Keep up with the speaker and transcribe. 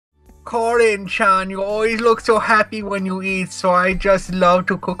Korin-chan, you always look so happy when you eat, so I just love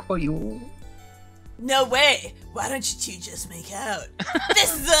to cook for you. No way! Why don't you two just make out?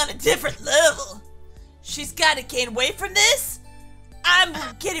 This is on a different level! She's gotta gain weight from this? I'm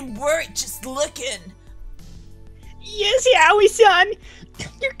getting worried just looking. Yes, Howie-san!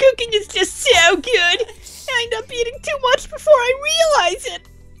 Your cooking is just so good! I end up eating too much before I realize it!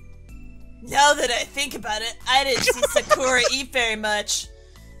 Now that I think about it, I didn't see Sakura eat very much.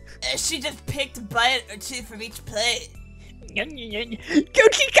 She just picked a bite or two from each plate.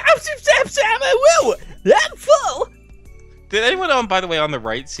 Woo! I'm full! Did anyone by the way, on the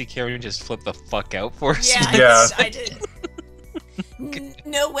right see Karen just flip the fuck out for us? Yeah, I did.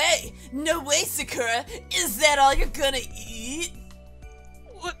 No way! No way, Sakura! Is that all you're gonna eat?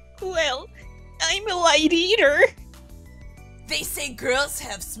 Well, I'm a light eater. They say girls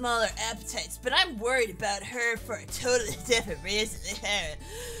have smaller appetites, but I'm worried about her for a totally different reason.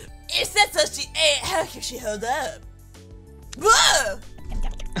 If that's all she ate, how can she hold up? Whoa!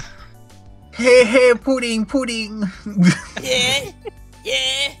 Hey, pudding. Yeah?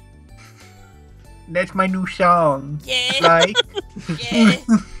 Yeah? That's my new song. Yeah? Like, Yeah?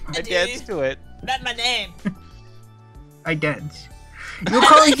 I dance to it. Not my name. I dance. You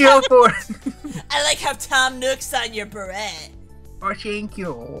come here for... I like how Tom Nook's on your beret. Oh, thank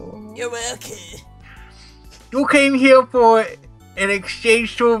you. You're welcome. You came here for an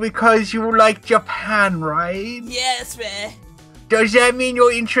exchange tour because you like Japan, right? Yes, man. Does that mean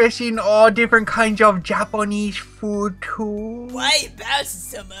you're interested in all different kinds of Japanese food too? Why are you bouncing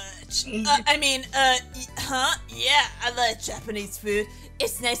so much? Huh? Yeah, I like Japanese food.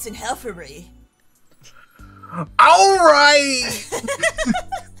 It's nice and healthy. Alright!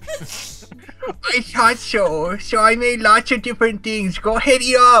 I thought so. So I made lots of different things. Go ahead,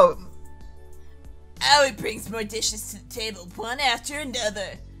 eat up. Aoi brings more dishes to the table, one after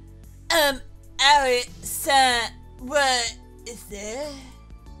another. Aoi-san, what is there?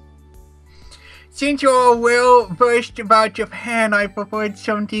 Since you're well versed about Japan, I preferred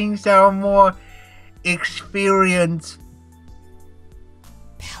some things that are more experience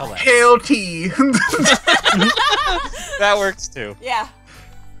healthy. That works too. Yeah.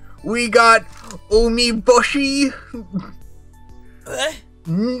 We got omiboshi,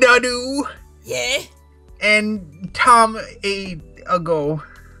 nadu, Yeah? and Tom ate ago.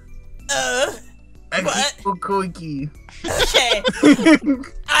 What? Cookie. Okay.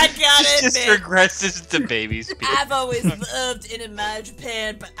 I gotta Just admit, regresses to baby speak. I've always loved and admired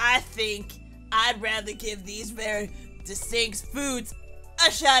Japan, but I think I'd rather give these very distinct foods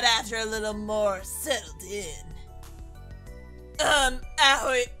a shot after a little more settled in.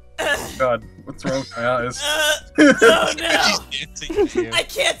 Aoi. God, what's wrong with my eyes? Oh no! Dancing to you. I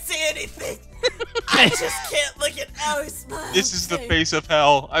can't say anything! I just can't look at Aoi's smile. This is the face of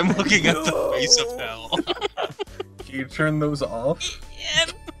hell. I'm looking at the face of hell. Can you turn those off?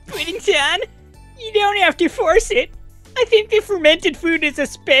 Pudding-chan, you don't have to force it. I think the fermented food is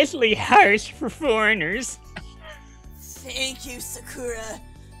especially harsh for foreigners. Thank you, Sakura.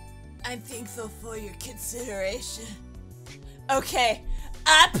 I'm thankful for your consideration. Okay,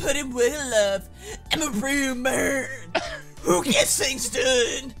 I put in with love. I'm a real man who gets things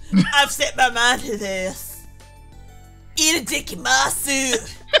done. I've set my mind to this. Eat a dick in my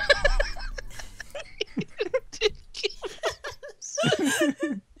suit.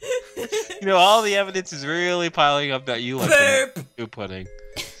 You know, all the evidence is really piling up that you like the pudding.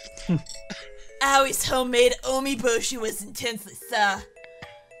 Aoi's homemade omiboshi was intensely sour,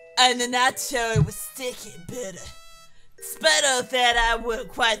 and the natto was sticky and bitter. Despite all that, I wouldn't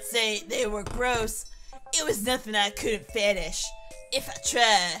quite say they were gross. It was nothing I couldn't finish, if I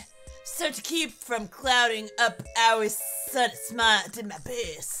tried. So to keep from clouding up Aoi's sunny smile, I did my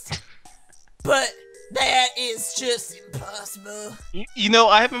best. But that is just impossible. You know,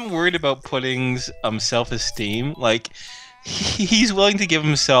 I haven't worried about Pudding's self-esteem. Like, he's willing to give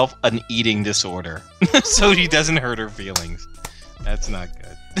himself an eating disorder so he doesn't hurt her feelings. That's not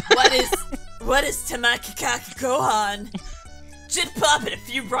good. What is Tamaki Kaki Gohan? Just popping a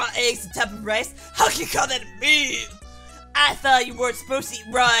few raw eggs on top of rice? How can you call that a meal? I thought you weren't supposed to eat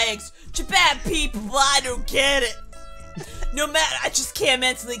raw eggs. Japan people, well, I don't get it. No matter, I just can't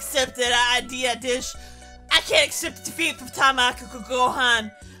mentally accept that idea dish. I can't accept defeat from Tamaki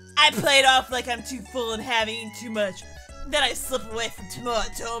Gohan. I played off like I'm too full and having eaten too much. Then I slip away from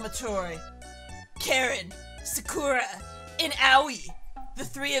Tomatory. Karen, Sakura, and Aoi. The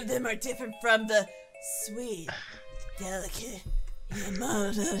three of them are different from the sweet, delicate,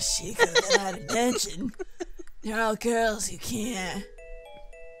 Yamamoto Shiko that I mentioned. They're all girls who can't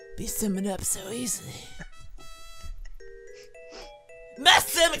be summoned up so easily. My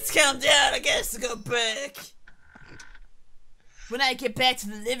stomach's calmed down. I guess I'll go back. When I get back to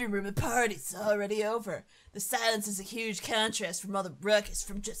the living room, the party's already over. The silence is a huge contrast from all the ruckus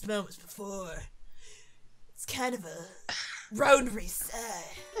from just moments before. It's kind of a roundery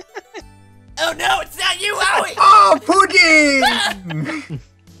sigh. Oh no, it's not you, Owie! Oh, Pudding!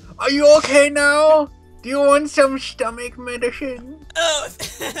 Are you okay now? Do you want some stomach medicine? Oh,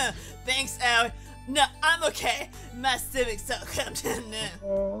 thanks, Owie. No, I'm okay. My stomach's all calmed down now.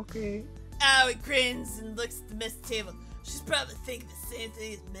 Oh, okay. Owie grins and looks at the mess table. She's probably thinking the same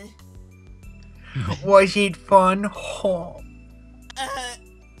thing as me. Was it fun? Oh.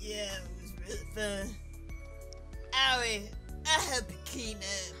 Yeah, it was really fun. Owie, I hope you clean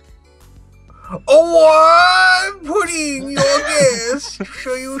up. Oh, what? Pudding, your guest.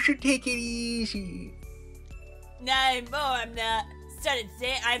 So you should take it easy. Not anymore, I'm not. Started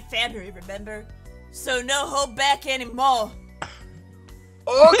today, I'm family, remember? So no hold back anymore.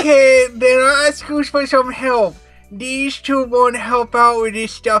 Okay, then I'll ask you for some help. These two won't help out with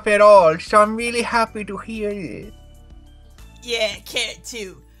this stuff at all, so I'm really happy to hear it. Yeah, Carrot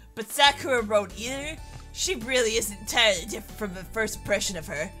too. But Sakura wrote either. She really isn't entirely different from the first impression of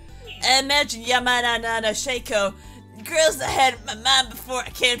her. I imagine Yamana Nana Sheiko, girls I had in my mind before I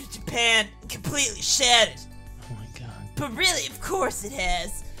came to Japan, completely shattered. Oh my god. But really, of course it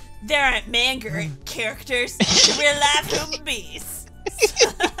has. There aren't manga characters, they're real life human beings.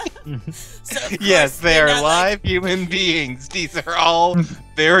 So Yes, they are not live human beings. These are all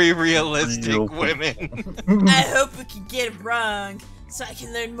very realistic women. I hope we can get it wrong, so I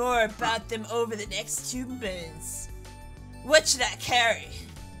can learn more about them over the next 2 months. What should I carry?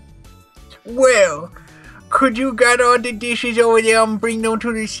 Well, could you get all the dishes over there and bring them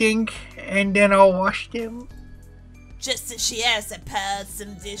to the sink, and then I'll wash them? Just as she asked, I piled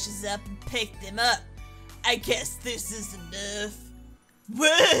some dishes up and picked them up. I guess this is enough.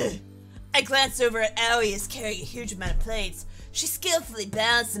 Whoa! I glanced over at Aoi as carrying a huge amount of plates. She skillfully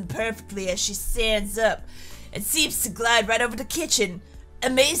balanced them perfectly as she stands up and seems to glide right over the kitchen.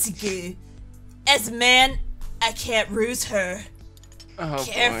 Amazingly. As a man, I can't ruse her. Oh,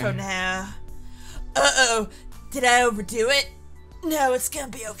 Careful boy. now. Uh-oh, did I overdo it? No, it's gonna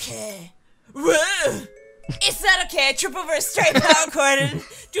be okay. Whoa! It's not okay, I trip over a stray power cord and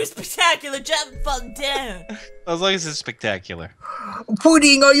do a spectacular jump and fall down. As long as it's spectacular.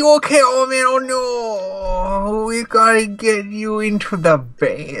 Pudding, are you okay? Oh man, oh no. We gotta get you into the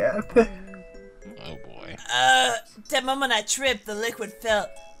bath. Oh boy. The moment I tripped, the liquid fell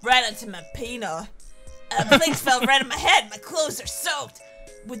right onto my penile. Plates fell right on my head, my clothes are soaked.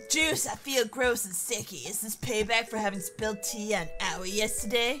 With juice, I feel gross and sticky. Is this payback for having spilled tea on Owie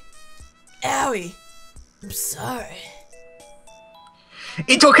yesterday? Owie, I'm sorry.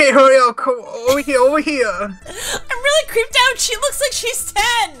 It's okay, hurry up. Come over here, over here. I'm really creeped out. She looks like she's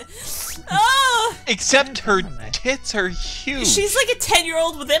 10. Oh! Except her tits are huge. She's like a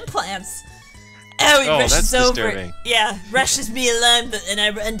 10-year-old with implants. Owie Oh, rushes that's over. disturbing. Yeah, rushes me along, and I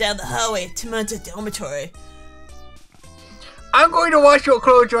run down the hallway to Monta dormitory. I'm going to wash your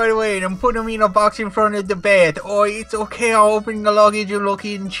clothes right away and put them in a box in front of the bed. Or it's okay, I'll open the luggage and look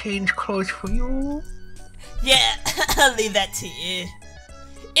in and change clothes for you. Yeah, I'll leave that to you.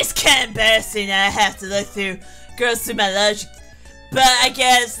 It's kinda embarrassing that I have to look through girls through my logic, but I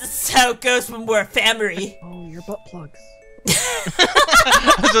guess this is how it goes when we're a family. Oh, your butt plugs.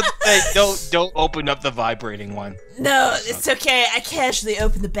 I was about to say, don't open up the vibrating one. No, it's okay. I casually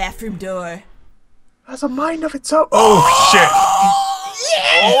open the bathroom door. Has a mind of its own. Oh shit!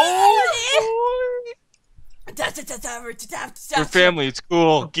 Your family, it's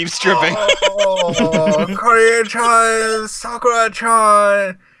cool. Keep stripping. Oh, Korea-chan,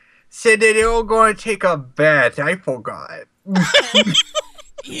 Sakura-chan said that they were going to take a bath. I forgot.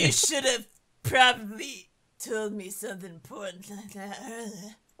 You should have probably told me something important like that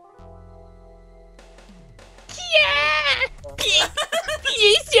earlier. Yeah!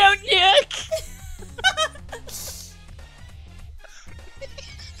 Please don't look!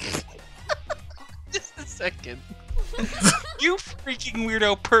 Just a second. You freaking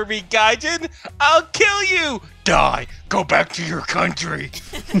weirdo pervy gaijin! I'll kill you! Die! Go back to your country!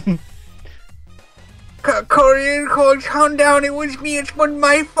 Korean called, calm down. It was me. It's not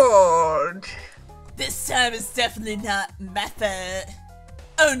my fault. This time it's definitely not my fault.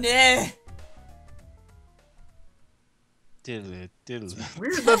 Oh no! Diddle diddle.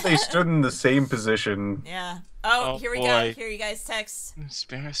 Weird that they stood in the same position. Yeah. Oh, Oh, here we go. boy. Here you guys text.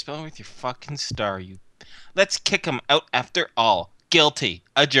 Spell with your fucking star, you. Let's kick him out after all. Guilty.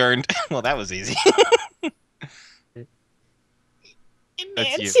 Adjourned. Well, that was easy. That's you.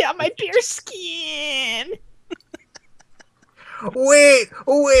 Nancy on my bare skin! Wait.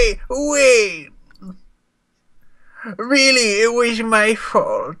 Really, it was my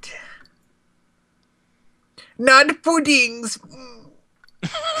fault. Not puddings.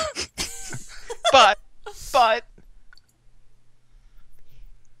 But I'm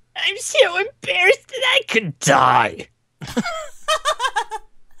so embarrassed that I could die.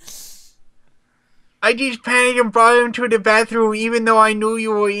 I just panicked and brought him to the bathroom even though I knew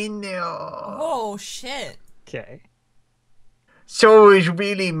you were in there. Oh shit. Okay. So it was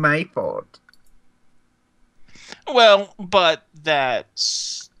really my fault. well, but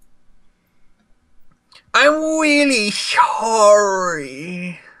that's I'm really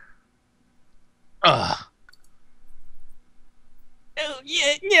sorry. ugh. Oh,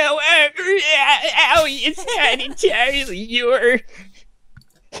 yeah, no, Owie, it's not entirely your...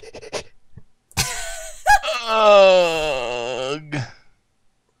 Ugh.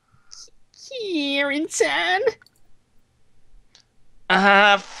 Kieran-san.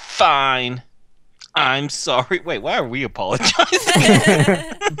 Fine. I'm sorry. Wait, why are we apologizing?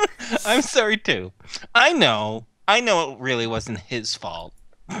 I'm sorry too. I know it really wasn't his fault.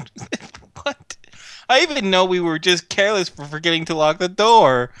 What? I even know we were just careless for forgetting to lock the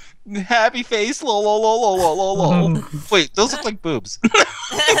door. Happy face, lol, lol, lol, lol, lol, lol. Wait, those look like boobs.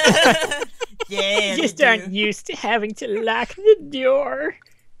 Yeah. You just they aren't do. used to having to lock the door.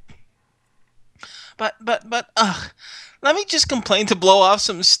 But, let me just complain to blow off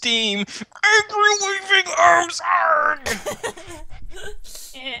some steam. Angry waving arms, arg!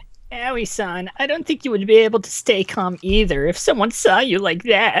 Owie-san, I don't think you would be able to stay calm either if someone saw you like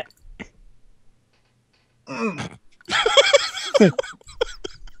that.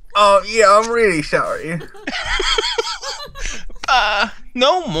 Oh, yeah, I'm really sorry.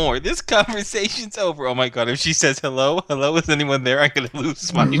 No more. This conversation's over. Oh my god, if she says hello, is anyone there? I'm gonna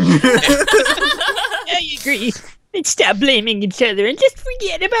lose my shit. I agree. Let's stop blaming each other and just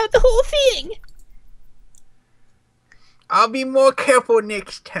forget about the whole thing. I'll be more careful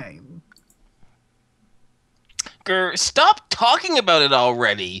next time. Grr, stop talking about it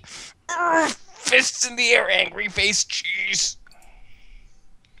already. Fists in the air, angry face, cheese.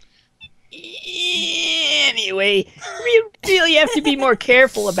 Anyway, we really have to be more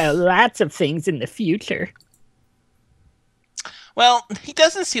careful about lots of things in the future. Well, he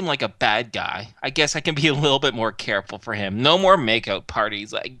doesn't seem like a bad guy. I guess I can be a little bit more careful for him. No more makeout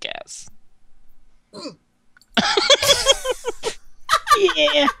parties, I guess.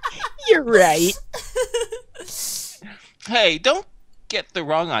 Yeah, you're right. Hey, don't get the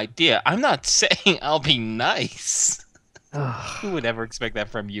wrong idea. I'm not saying I'll be nice. Who would ever expect that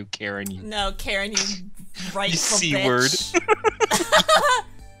from you, Karen? You No, Karen, you rightful C-word.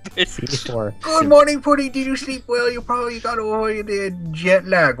 bitch. Good morning, Pudding. Did you sleep well? You probably got over the jet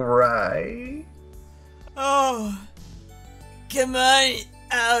lag, right? Oh, come on.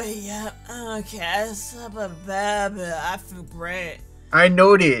 Oh, yeah. Okay, I slept a bad, but I feel great. I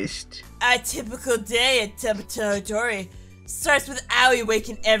noticed. A typical day at Territory starts with Owie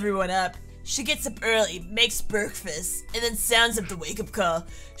waking everyone up. She gets up early, makes breakfast, and then sounds up the wake-up call.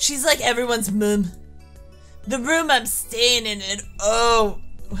 She's like everyone's mum. The room I'm staying in, and oh,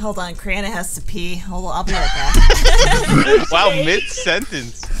 hold on, Krana has to pee. Hold on, I'll be right back. Wow,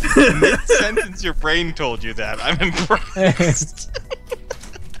 mid-sentence. Mid-sentence, your brain told you that. I'm impressed.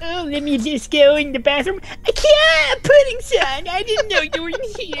 Oh, let me just go in the bathroom. I can't, Pudding Son. I didn't know you were in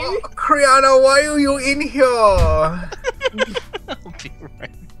here. Oh, Kriana, why are you in here? I'll be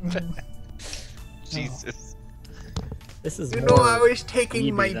right back. Jesus. This is You more know, I was taking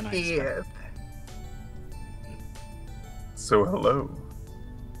creepy my than I expected. bath. So hello.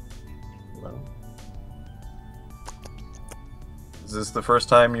 Hello. Is this the first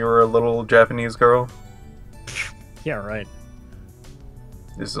time you were a little Japanese girl? Yeah, right.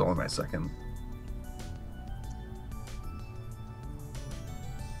 This is only my second.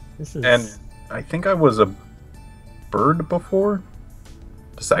 This is. And I think I was a bird before?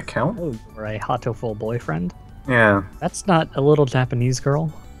 Does that count? Oh, you were a Hatoful boyfriend? Yeah. That's not a little Japanese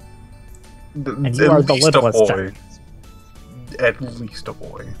girl. And At you are the least a littlest boy. Japanese. At least a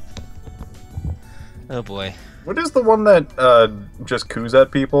boy. Oh boy. What is the one that just coos at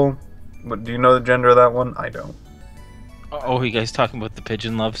people? Do you know the gender of that one? I don't. Oh, you guys talking about the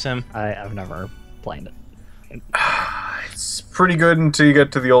pigeon love sim? I've never played it. It's pretty good until you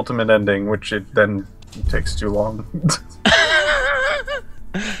get to the ultimate ending, which it then takes too long.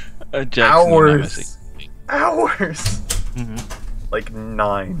 Hours. Hours. Like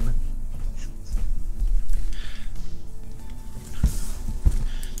 9.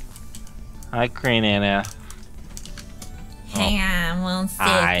 Hi, Crane Anna. Hang on one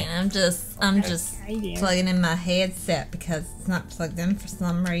Hi. second. I'm just plugging in my headset because it's not plugged in for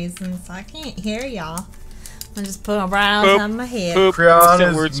some reason, so I can't hear y'all. I'm just putting around Poop. on my head. Poop.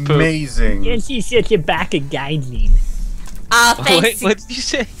 Brianna's Words poop. amazing. Yes, she's such a back of guiding. Oh, thanks, Wait, what did you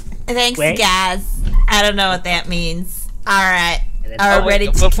say? thanks, Wait. guys. I don't know what that means. All right, that's- are Oh, we wait, ready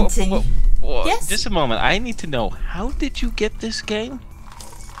to continue? Yes. Just a moment. I need to know, how did you get this game?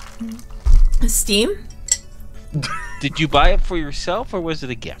 Steam? Did you buy it for yourself, or was it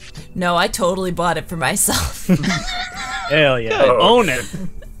a gift? No, I totally bought it for myself. Hell yeah. Oh, Own it.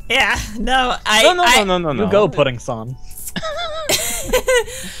 Yeah, no, No. You go, Pudding Son.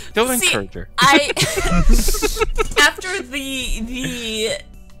 Don't See, encourage her. After the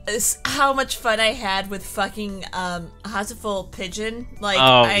how much fun I had with fucking Houseful Pigeon, like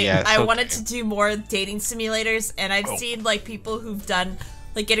Oh, I yeah, so wanted cute. to do more dating simulators, and I've seen like people who've done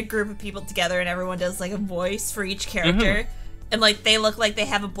like get a group of people together and everyone does like a voice for each character. And like they look like they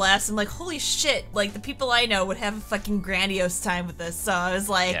have a blast. I'm like, holy shit! Like the people I know would have a fucking grandiose time with this. So I was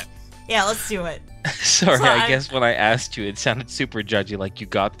like, yeah let's do it. Sorry, So I guess when I asked you, it sounded super judgy, like you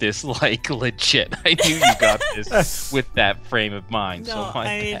got this, like, legit. I knew you got this with that frame of mind, No, so my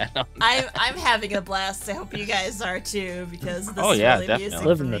I mean, bad. I'm having a blast. I hope you guys are too, because this Oh, is yeah, really definitely. music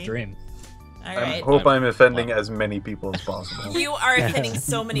Living for the me. dream. All I right. hope I'm offending as many people as possible. You are offending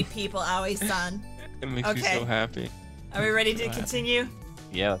so many people, Aoi-san. It makes me Okay. so happy. Are we ready to happy. continue?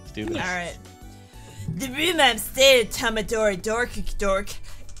 Yeah, let's do this. Alright. The room I'm staying at Tamadori Dork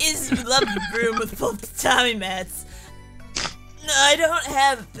is a lovely room with full tatami mats. No, I don't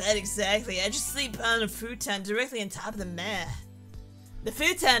have a bed exactly. I just sleep on a futon directly on top of the mat. The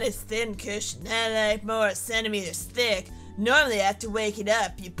futon is thin cushion, not like more centimeters thick. Normally after waking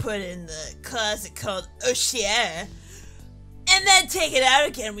up, you put it in the closet called Oshier. And then take it out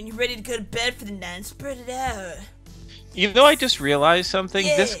again when you're ready to go to bed for the night and spread it out. You know, I just realized something.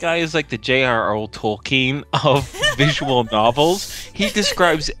 This Yeah. guy is like the J.R.R. Tolkien of visual novels. He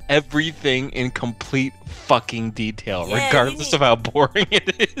describes everything in complete fucking detail, Yeah, you regardless need- of how boring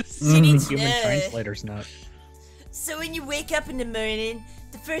it is. You need to Human know. translator's note. So when you wake up in the morning,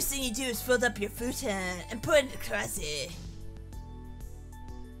 the first thing you do is fold up your futon and put it in the closet.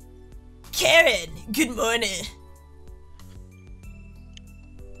 Karen, good morning.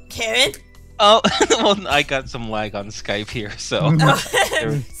 Karen? Oh, well, I got some lag on Skype here, so. Oh,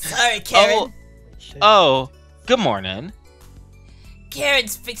 sorry, Karen. Oh, good morning.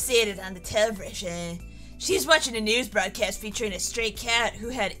 Karen's fixated on the television. She's watching a news broadcast featuring a stray cat who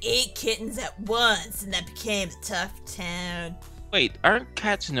had 8 kittens at once, and that became the talk of town. Wait, aren't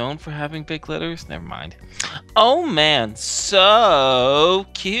cats known for having big litters? Never mind. Oh man, so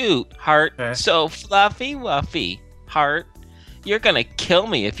cute. Heart, Eh? so fluffy wuffy. Heart, you're gonna kill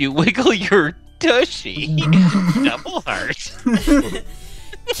me if you wiggle your tushy. Double heart.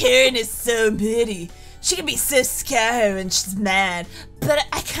 Karen is so moody. She can be so scared when she's mad, but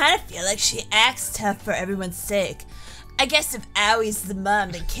I kind of feel like she acts tough for everyone's sake. I guess if Aoi's the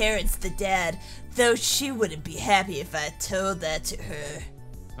mom, then Karen's the dad, though she wouldn't be happy if I told that to her.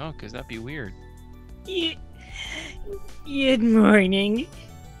 Oh, cause that'd be weird. Good morning.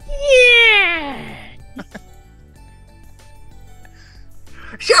 Yeah.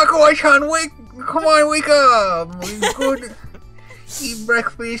 Shakuai-chan, come on, wake up! Good. Eat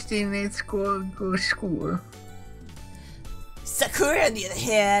breakfast and let's go to school. Sakura, on the other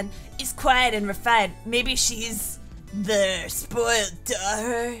hand, is quiet and refined. Maybe she's the spoiled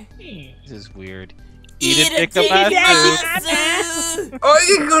daughter. This is weird. Eat a dick about tea. Oh,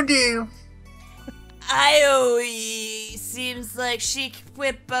 you go do. Aoi seems like she could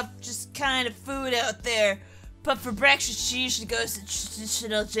whip up just kind of food out there, but for breakfast she usually goes the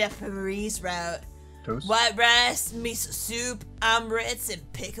traditional Japanese route. Toast? White rice, miso soup, omelets,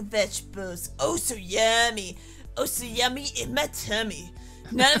 and pickled vegetables. Oh, so yummy. Oh, so yummy in my tummy.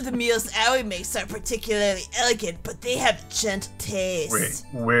 None of the meals Aoi makes are particularly elegant, but they have a gentle taste. Wait,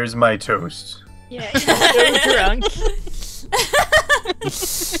 where's my toast? Yeah, so drunk.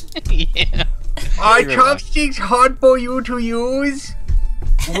 Yeah. Our You're right. chopsticks hot for you to use.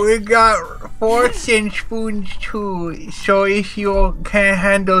 We got forks and spoons too, so if you can't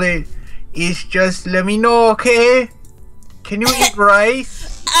handle it, it's just let me know, okay? Can you eat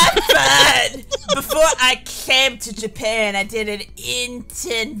rice? I'm fine. Before I came to Japan, I did an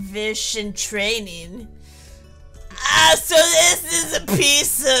intention training. So this is a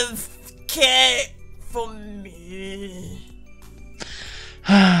piece of cake for me.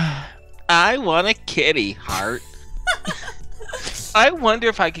 I want a kitty, Heart. I wonder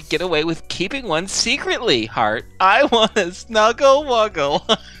if I could get away with keeping one secretly, Heart. I want a snuggle wuggle.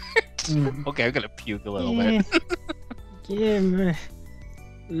 Okay, I'm gonna puke a little bit. Kim.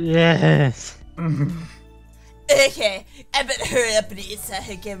 Yes. Okay, I better hurry up and eat so I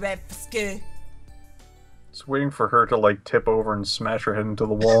can get ready for school. Just waiting for her to like tip over and smash her head into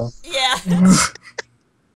the wall. Yeah.